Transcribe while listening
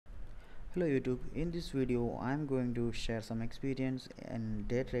Hello YouTube, in this video I'm going to share some experience in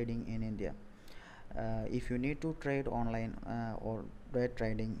day trading in India. If you need to trade online or day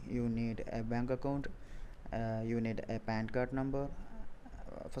trading, you need a bank account, you need a PAN card number.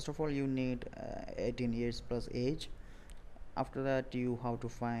 First of all, you need 18 years plus age. After that, you have to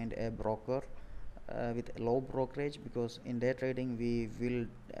find a broker with low brokerage, because in day trading we will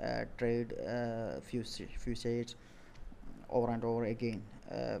trade few shares over and over again.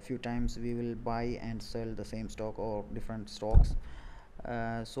 A few times we will buy and sell the same stock or different stocks.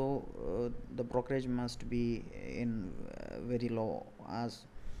 The brokerage must be in very low, as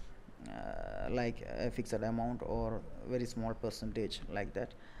like a fixed amount or very small percentage like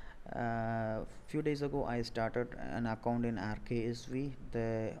that. Few days ago I started an account in RKSV.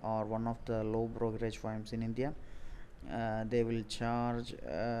 They are one of the low brokerage firms in India. They will charge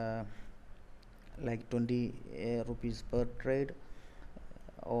like 20 rupees per trade,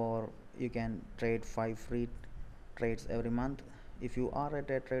 or you can trade 5 free trades every month. If you are a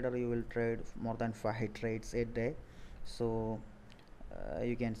day trader, you will trade more than 5 trades a day. So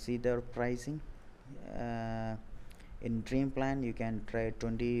you can see their pricing. uh, in dream plan you can trade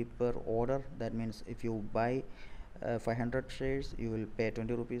 20 per order. That means if you buy 500 shares, you will pay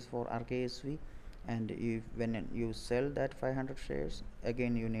 20 rupees for RKSV, and if when you sell that 500 shares,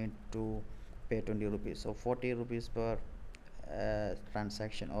 again you need to pay 20 rupees, so 40 rupees per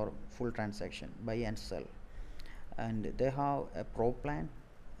transaction or full transaction, buy and sell. And they have a pro plan.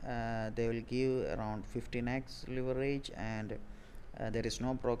 They will give around 15x leverage, and there is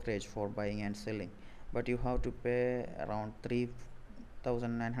no brokerage for buying and selling, but you have to pay around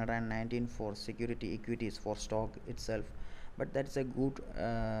 3,919 for security equities for stock itself. But that's a good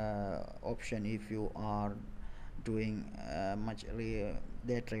option if you are doing much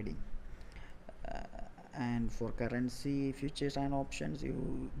day trading. uh, and for currency futures and options,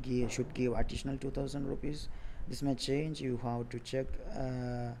 you should give additional 2,000 rupees. This may change, you have to check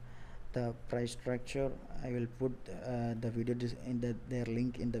the price structure. I will put the video in their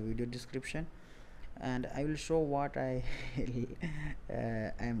link in the video description, and I will show what I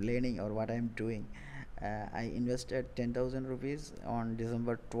am learning or what I'm doing. I invested 10,000 rupees on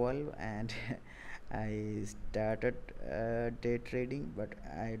December 12, and I started day trading, but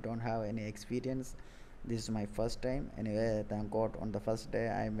I don't have any experience. This is my first time. Anyway, thank God, on the first day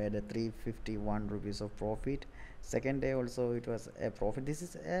I made a 351 rupees of profit. Second day also it was a profit. This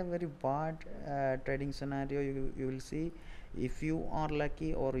is a very bad trading scenario. You will see, if you are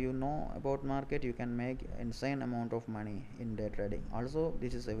lucky or you know about market, you can make insane amount of money in day trading. Also,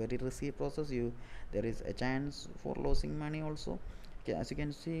 this is a very risky process. There is a chance for losing money also. Okay, as you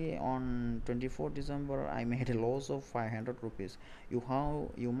can see, on 24 December I made a loss of 500 rupees. You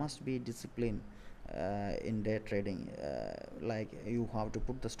must be disciplined in day trading. Like, you have to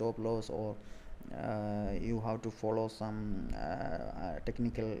put the stop loss, or you have to follow some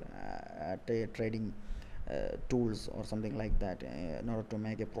technical trading tools or something like that in order to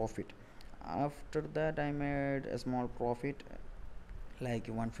make a profit. After that I made a small profit like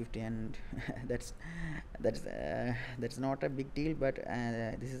 150, and that's not a big deal. But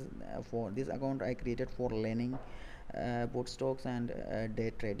this is for this account I created for learning both stocks and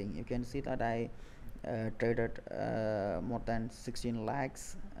day trading. You can see that I traded more than 16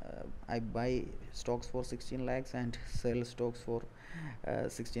 lakhs. I buy stocks for 16 lakhs and sell stocks for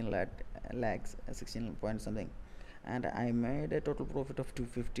 16 lakhs, 16 point something, and I made a total profit of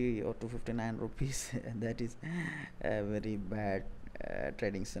 250 or 259 rupees. That is a very bad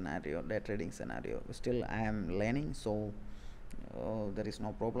trading scenario, day trading scenario. Still I am learning, so there is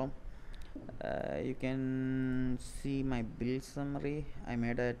no problem. You can see my bill summary. I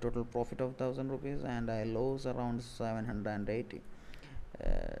made a total profit of 1000 rupees and I lost around 780. uh,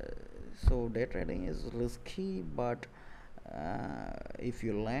 so day trading is risky, but if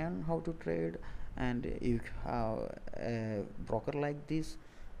you learn how to trade, and you have a broker like this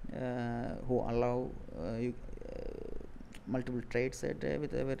who allow you multiple trades a day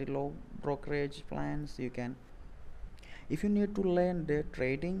with a very low brokerage plans, you can. If you need to learn day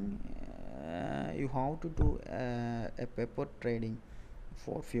trading, you have to do a paper trading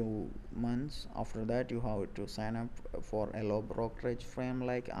for few months. After that, you have to sign up for a low brokerage firm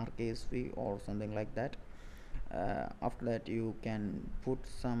like RKSV or something like that. After that, you can put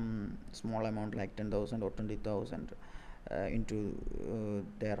some small amount like 10,000 or 20,000 into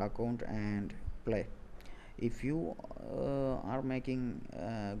their account and play. If you are making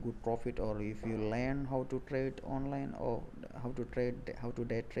good profit, or if you learn how to trade online, or how to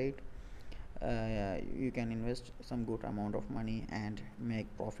day trade, you can invest some good amount of money and make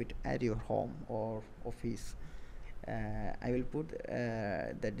profit at your home or office. I will put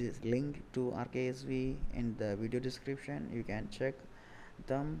that is link to RKSV in the video description. You can check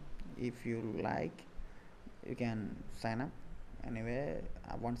them. If you like, you can sign up. Anyway,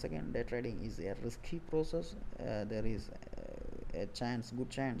 once again, day trading is a risky process. There is a good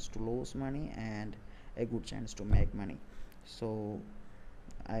chance to lose money and a good chance to make money. So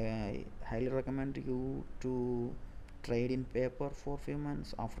I highly recommend you to trade in paper for few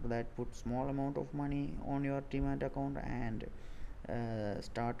months. After that, put small amount of money on your Demat account and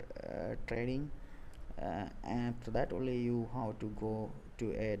start trading. After that, only you have to go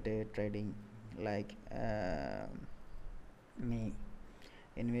to a day trading like me.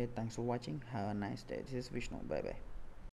 Anyway, thanks for watching. Have a nice day. This is Vishnu. Bye bye.